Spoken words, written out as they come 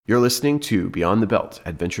You're listening to Beyond the Belt,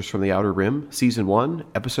 Adventures from the Outer Rim, Season 1,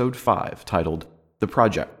 Episode 5, titled The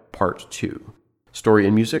Project, Part 2. Story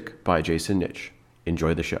and music by Jason Nitch.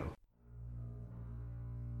 Enjoy the show.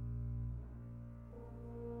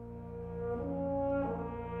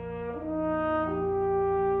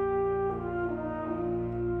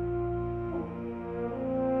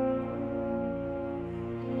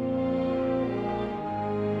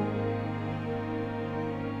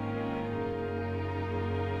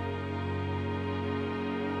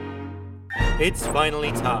 It's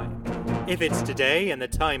finally time. If it's today and the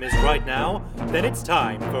time is right now, then it's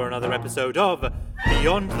time for another episode of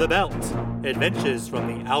Beyond the Belt, Adventures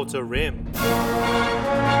from the Outer Rim.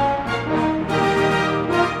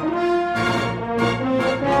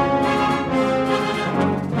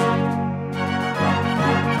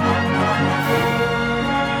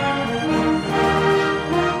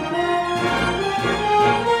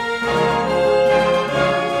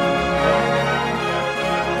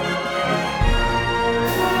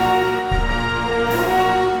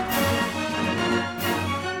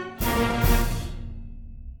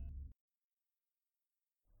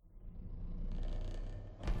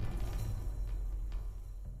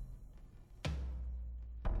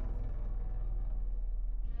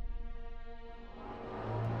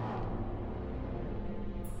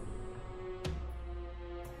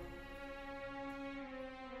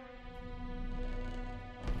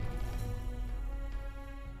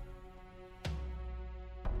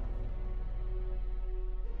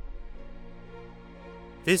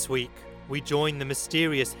 This week, we join the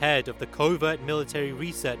mysterious head of the covert military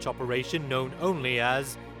research operation known only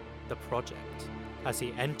as the Project, as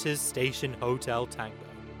he enters Station Hotel Tango.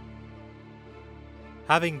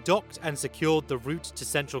 Having docked and secured the route to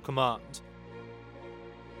Central Command,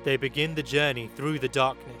 they begin the journey through the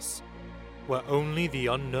darkness, where only the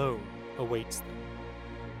unknown awaits them.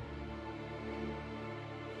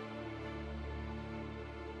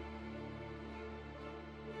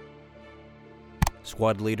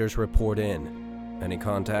 Squad leaders report in. Any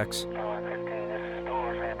contacts?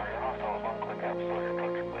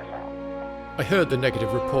 I heard the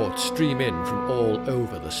negative reports stream in from all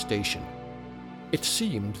over the station. It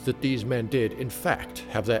seemed that these men did, in fact,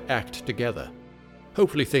 have their act together.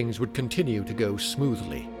 Hopefully things would continue to go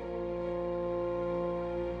smoothly.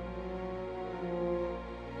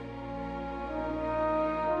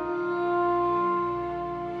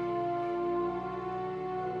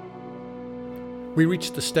 We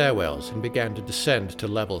reached the stairwells and began to descend to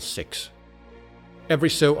level 6. Every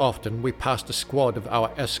so often we passed a squad of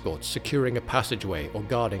our escorts securing a passageway or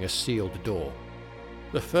guarding a sealed door.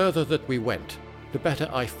 The further that we went, the better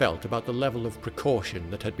I felt about the level of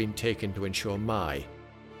precaution that had been taken to ensure our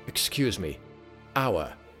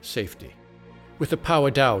safety. With the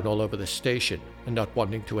power down all over the station and not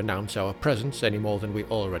wanting to announce our presence any more than we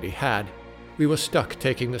already had, we were stuck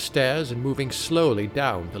taking the stairs and moving slowly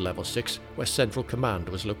down to level 6 where Central Command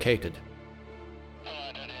was located.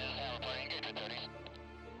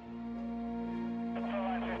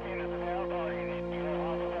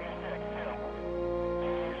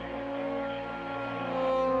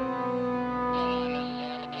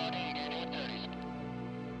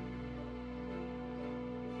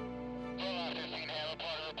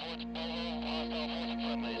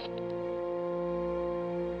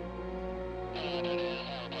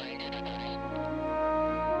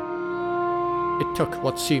 It took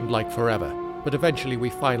what seemed like forever, but eventually we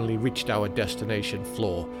finally reached our destination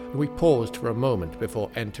floor, and we paused for a moment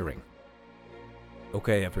before entering.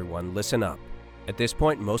 Okay, everyone, listen up. At this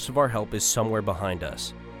point, most of our help is somewhere behind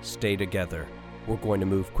us. Stay together. We're going to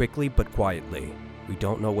move quickly but quietly. We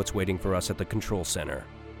don't know what's waiting for us at the control center.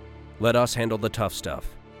 Let us handle the tough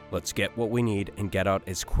stuff. Let's get what we need and get out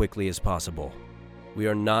as quickly as possible. We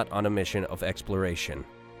are not on a mission of exploration.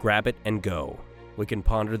 Grab it and go. We can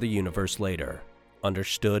ponder the universe later.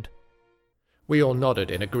 Understood? We all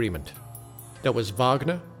nodded in agreement. There was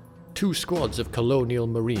Wagner, 2 squads of Colonial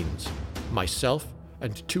Marines, myself,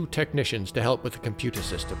 and 2 technicians to help with the computer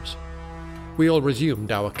systems. We all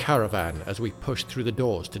resumed our caravan as we pushed through the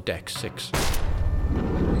doors to Deck 6.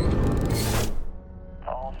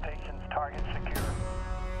 All stations target secure.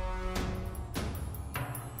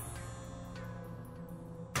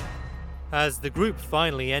 As the group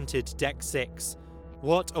finally entered Deck 6,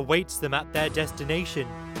 what awaits them at their destination?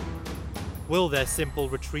 Will their simple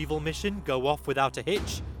retrieval mission go off without a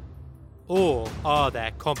hitch? Or are there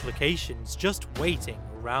complications just waiting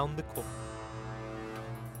around the corner?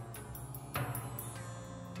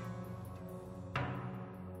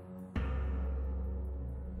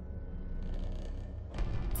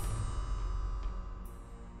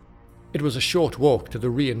 It It was a short walk to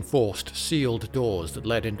the reinforced, sealed doors that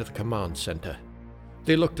led into the command center.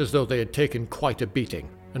 They looked as though they had taken quite a beating,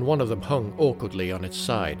 and one of them hung awkwardly on its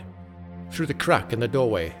side. Through the crack in the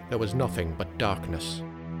doorway, there was nothing but darkness.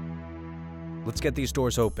 Let's get these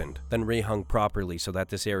doors opened, then rehung properly so that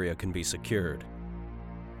this area can be secured.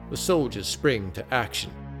 The soldiers spring to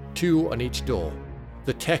action, 2 on each door.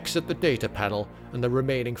 The techs at the data panel, and the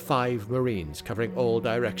remaining 5 Marines covering all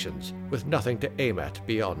directions, with nothing to aim at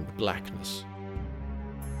beyond blackness.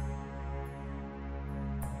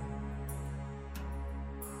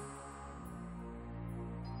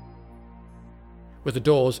 With the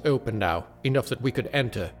doors open now, enough that we could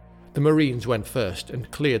enter, the Marines went first and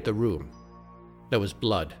cleared the room. There was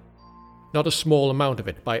blood. Not a small amount of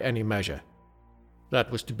it by any measure.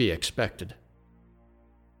 That was to be expected.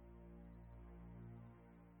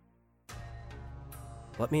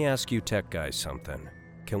 Let me ask you tech guys something.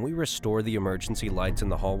 Can we restore the emergency lights in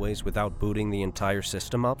the hallways without booting the entire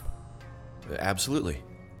system up? Absolutely.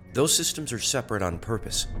 Those systems are separate on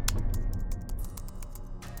purpose.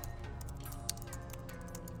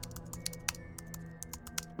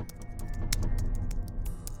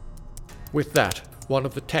 With that, one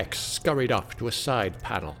of the techs scurried off to a side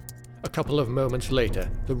panel. A couple of moments later,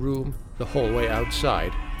 the room, the hallway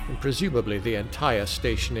outside, and presumably the entire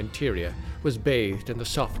station interior was bathed in the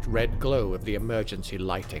soft red glow of the emergency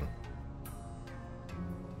lighting.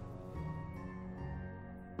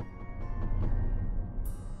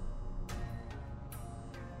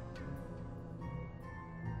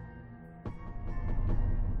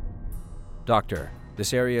 Doctor,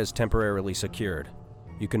 this area is temporarily secured.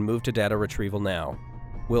 You can move to data retrieval now.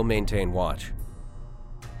 We'll maintain watch.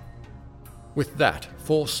 With that,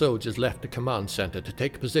 4 soldiers left the command center to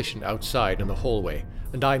take position outside in the hallway,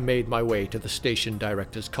 and I made my way to the station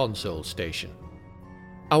director's console station.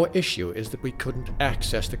 Our issue is that we couldn't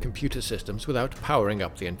access the computer systems without powering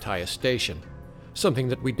up the entire station, something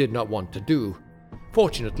that we did not want to do.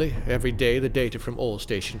 Fortunately, every day the data from all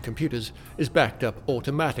station computers is backed up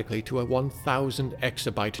automatically to a 1000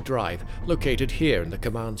 exabyte drive located here in the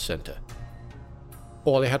command center.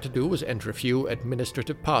 All I had to do was enter a few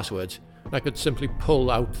administrative passwords, and I could simply pull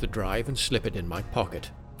out the drive and slip it in my pocket.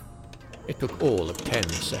 It took all of 10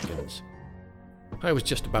 seconds. I was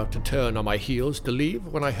just about to turn on my heels to leave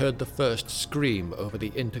when I heard the first scream over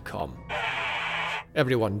the intercom.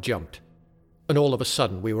 Everyone jumped, and all of a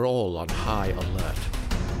sudden we were all on high alert.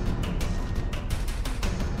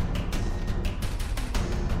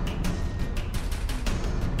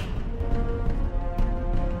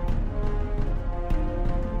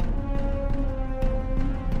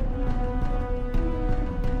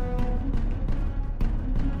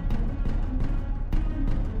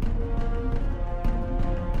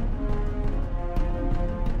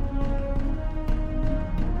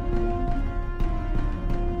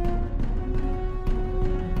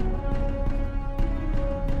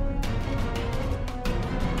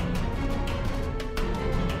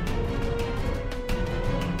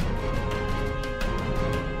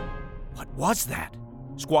 What's that?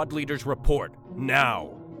 Squad leaders report,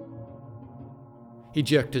 now! He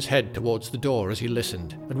jerked his head towards the door as he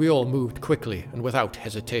listened, and we all moved quickly and without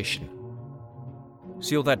hesitation.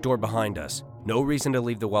 Seal that door behind us. No reason to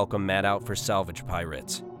leave the welcome mat out for salvage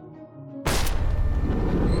pirates.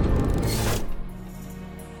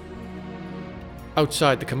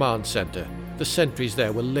 Outside the command center, the sentries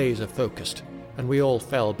there were laser-focused, and we all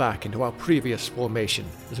fell back into our previous formation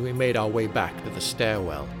as we made our way back to the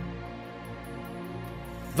stairwell.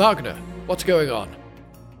 Wagner, what's going on?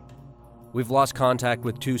 We've lost contact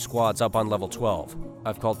with 2 squads up on level 12.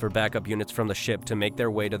 I've called for backup units from the ship to make their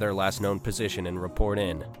way to their last known position and report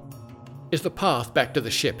in. Is the path back to the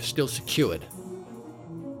ship still secured?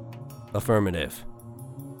 Affirmative.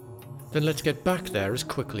 Then let's get back there as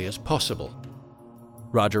quickly as possible.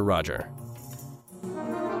 Roger, roger.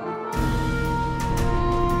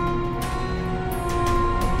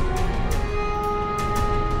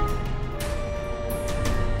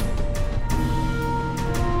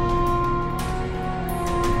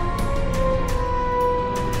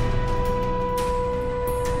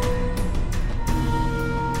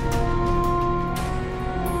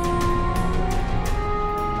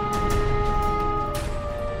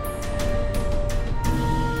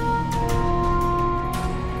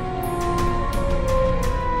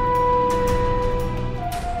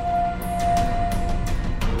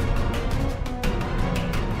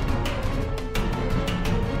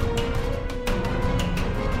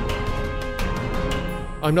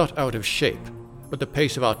 I'm not out of shape, but the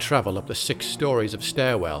pace of our travel up the 6 stories of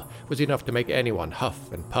stairwell was enough to make anyone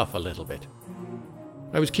huff and puff a little bit.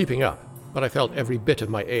 I was keeping up, but I felt every bit of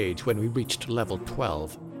my age when we reached level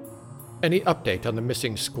 12. Any update on the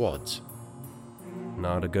missing squads?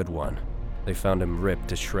 Not a good one. They found him ripped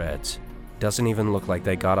to shreds. Doesn't even look like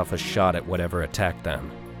they got off a shot at whatever attacked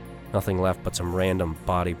them. Nothing left but some random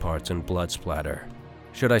body parts and blood splatter.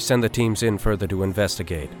 Should I send the teams in further to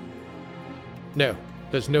investigate? No,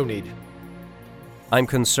 there's no need. I'm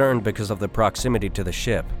concerned because of the proximity to the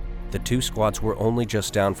ship. The 2 squads were only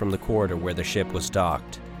just down from the corridor where the ship was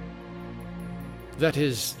docked. That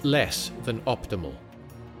is less than optimal.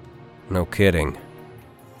 No kidding.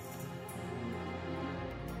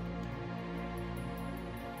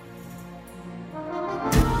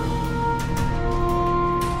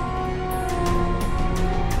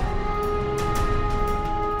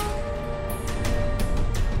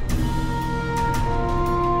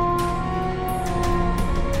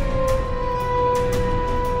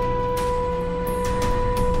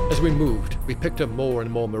 As we moved, we picked up more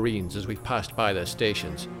and more Marines as we passed by their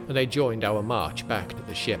stations, and they joined our march back to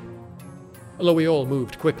the ship. Although we all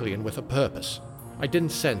moved quickly and with a purpose, I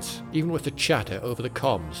didn't sense, even with the chatter over the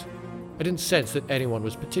comms, I didn't sense that anyone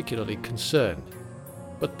was particularly concerned,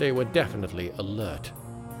 but they were definitely alert.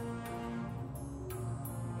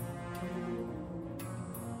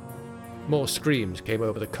 More screams came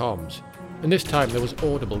over the comms, and this time there was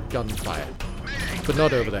audible gunfire, but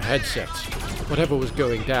not over the headsets. Whatever was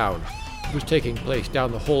going down, it was taking place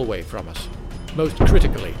down the hallway from us. Most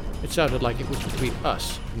critically, it sounded like it was between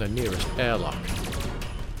us and the nearest airlock.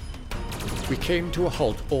 We came to a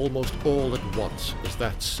halt almost all at once as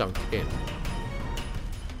that sunk in.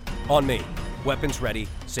 On me. Weapons ready,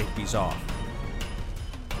 safety's off.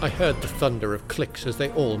 I heard the thunder of clicks as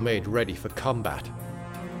they all made ready for combat.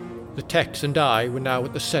 The techs and I were now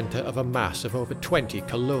at the center of a mass of over 20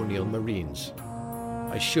 Colonial Marines.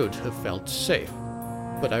 I should have felt safe,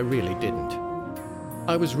 but I really didn't.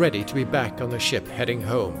 I was ready to be back on the ship heading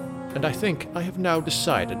home, and I think I have now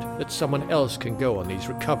decided that someone else can go on these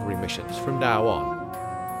recovery missions from now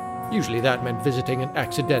on. Usually that meant visiting an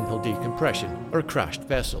accidental decompression or a crashed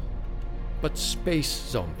vessel. But space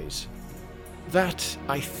zombies. That,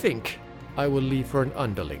 I think, I will leave for an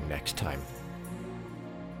underling next time.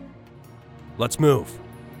 Let's move.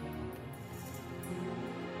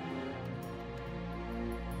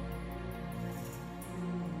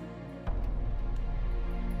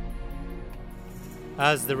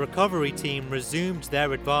 As the recovery team resumed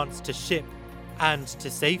their advance to ship and to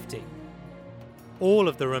safety, all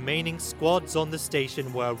of the remaining squads on the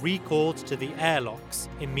station were recalled to the airlocks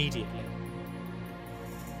immediately.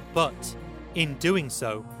 But, in doing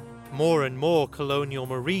so, more and more Colonial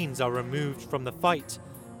Marines are removed from the fight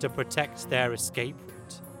to protect their escape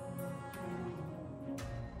route.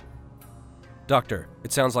 Doctor,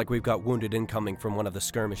 it sounds like we've got wounded incoming from one of the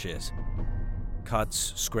skirmishes.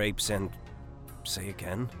 Cuts, scrapes, and... Say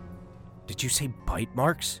again? Did you say bite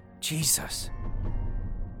marks? Jesus.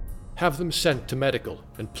 Have them sent to medical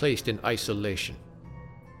and placed in isolation.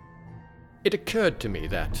 It occurred to me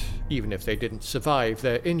that, even if they didn't survive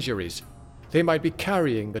their injuries, they might be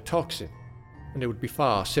carrying the toxin, and it would be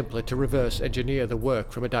far simpler to reverse engineer the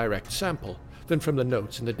work from a direct sample than from the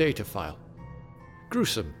notes in the data file.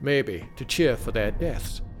 Gruesome, maybe, to cheer for their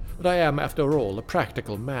deaths, but I am, after all, a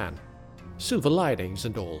practical man. Silver linings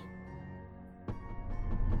and all.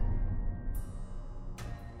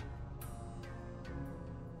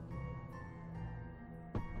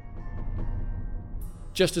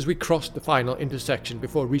 Just as we crossed the final intersection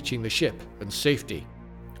before reaching the ship and safety,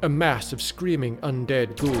 a mass of screaming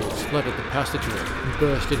undead ghouls flooded the passageway and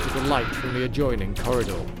burst into the light from the adjoining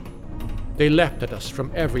corridor. They leapt at us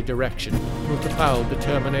from every direction with the foul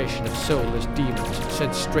determination of soulless demons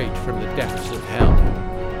sent straight from the depths of hell.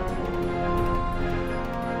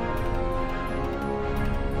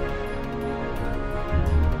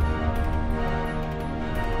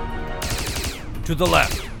 To the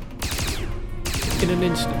left. In an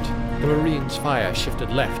instant, the Marines' fire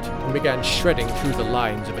shifted left and began shredding through the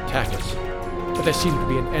lines of attackers. But there seemed to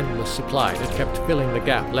be an endless supply that kept filling the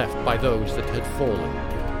gap left by those that had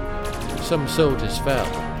fallen. Some soldiers fell,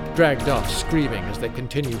 dragged off screaming as they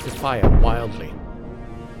continued to fire wildly.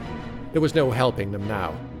 There was no helping them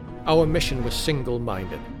now. Our mission was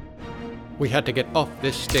single-minded. We had to get off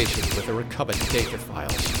this station with the recovered data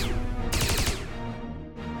files.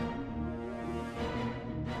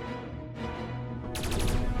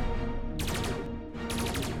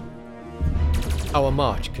 Our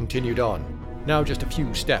march continued on, now just a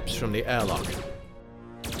few steps from the airlock.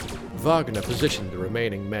 Wagner positioned the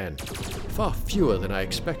remaining men, far fewer than I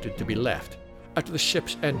expected to be left, at the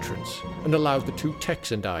ship's entrance and allowed the 2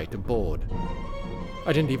 techs and I to board.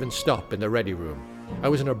 I didn't even stop in the ready room. I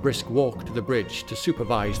was on a brisk walk to the bridge to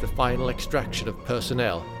supervise the final extraction of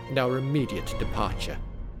personnel and our immediate departure.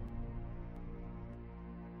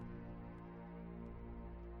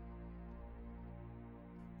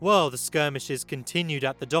 While the skirmishes continued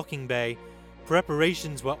at the docking bay,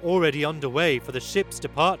 preparations were already underway for the ship's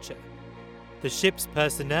departure, the ship's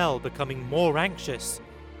personnel becoming more anxious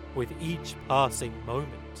with each passing moment.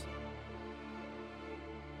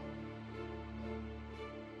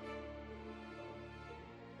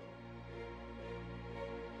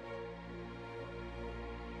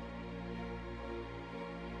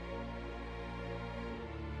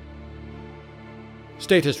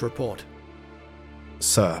 Status report.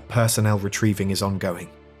 Sir, personnel retrieving is ongoing.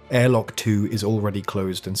 Airlock 2 is already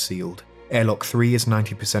closed and sealed. Airlock 3 is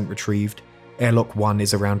 90% retrieved. Airlock 1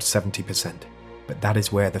 is around 70%. But that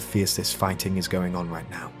is where the fiercest fighting is going on right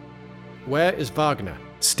now. Where is Wagner?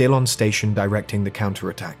 Still on station directing the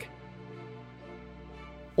counterattack.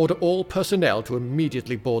 Order all personnel to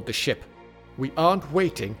immediately board the ship. We aren't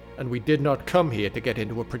waiting, and we did not come here to get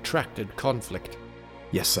into a protracted conflict.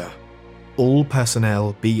 Yes, sir. All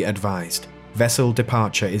personnel be advised. Vessel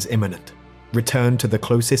departure is imminent. Return to the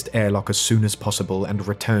closest airlock as soon as possible and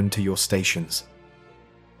return to your stations.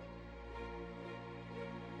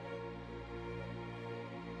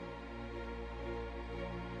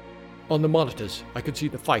 On the monitors, I could see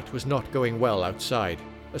the fight was not going well outside,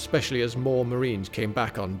 especially as more Marines came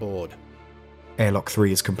back on board. Airlock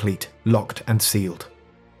 3 is complete, locked and sealed.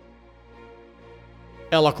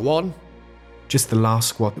 Airlock 1? Just the last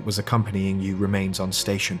squad that was accompanying you remains on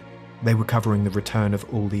station. They were covering the return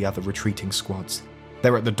of all the other retreating squads.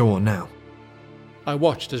 They're at the door now. I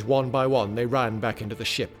watched as one by one they ran back into the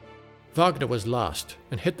ship. Wagner was last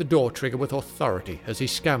and hit the door trigger with authority as he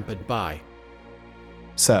scampered by.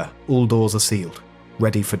 Sir, all doors are sealed,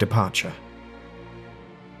 ready for departure.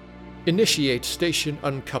 Initiate station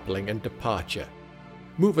uncoupling and departure.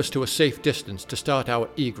 Move us to a safe distance to start our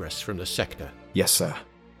egress from the sector. Yes, sir.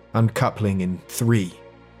 Uncoupling in 3,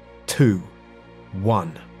 2,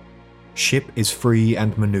 1. Ship is free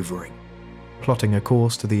and maneuvering. Plotting a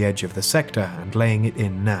course to the edge of the sector and laying it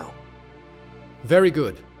in now. Very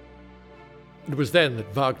good. It was then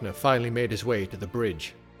that Wagner finally made his way to the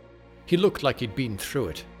bridge. He looked like he'd been through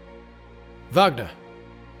it. Wagner,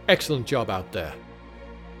 excellent job out there.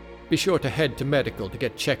 Be sure to head to medical to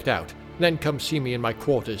get checked out, then come see me in my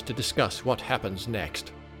quarters to discuss what happens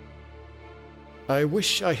next. I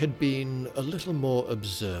wish I had been a little more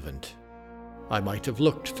observant. I might have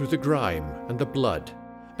looked through the grime and the blood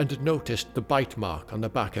and noticed the bite mark on the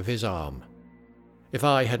back of his arm. If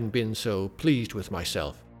I hadn't been so pleased with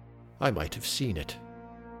myself, I might have seen it.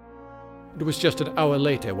 It was just an hour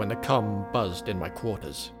later when the comm buzzed in my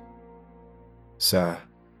quarters. Sir,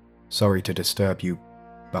 sorry to disturb you,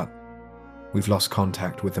 but we've lost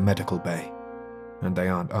contact with the medical bay, and they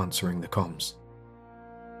aren't answering the comms.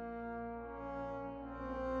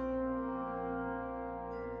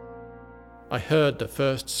 I heard the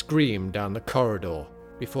first scream down the corridor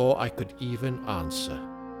before I could even answer.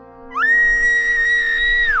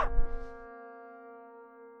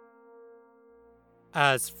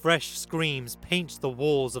 As fresh screams paint the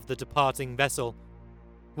walls of the departing vessel,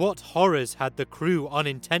 what horrors had the crew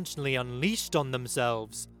unintentionally unleashed on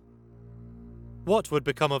themselves? What would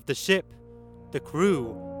become of the ship, the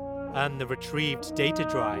crew, and the retrieved data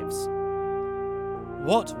drives?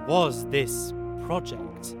 What was this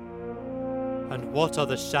project? And what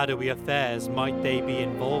other shadowy affairs might they be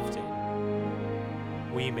involved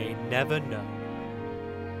in? We may never know.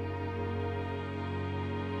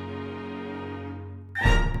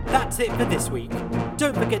 That's it for this week.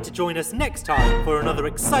 Don't forget to join us next time for another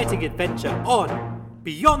exciting adventure on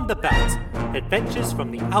Beyond the Belt, Adventures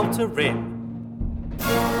from the Outer Rim.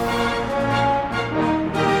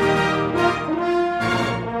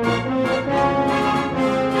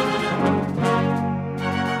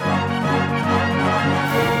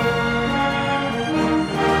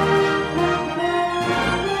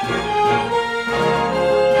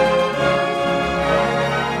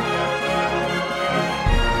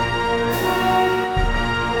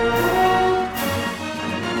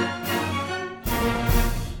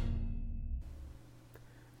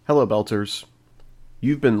 Hello, Belters.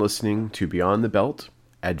 You've been listening to Beyond the Belt,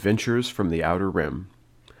 Adventures from the Outer Rim.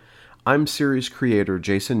 I'm series creator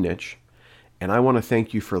Jason Nitch, and I want to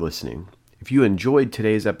thank you for listening. If you enjoyed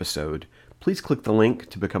today's episode, please click the link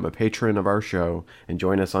to become a patron of our show and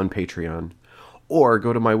join us on Patreon, or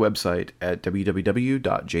go to my website at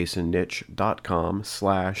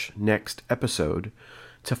www.jasonnitch.com/next episode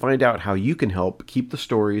to find out how you can help keep the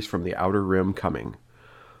stories from the Outer Rim coming.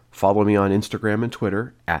 Follow me on Instagram and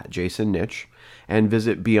Twitter at Jason Nitch, and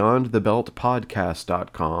visit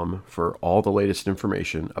BeyondTheBeltPodcast.com for all the latest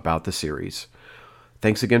information about the series.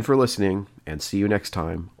 Thanks again for listening, and see you next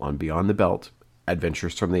time on Beyond the Belt,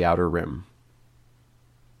 Adventures from the Outer Rim.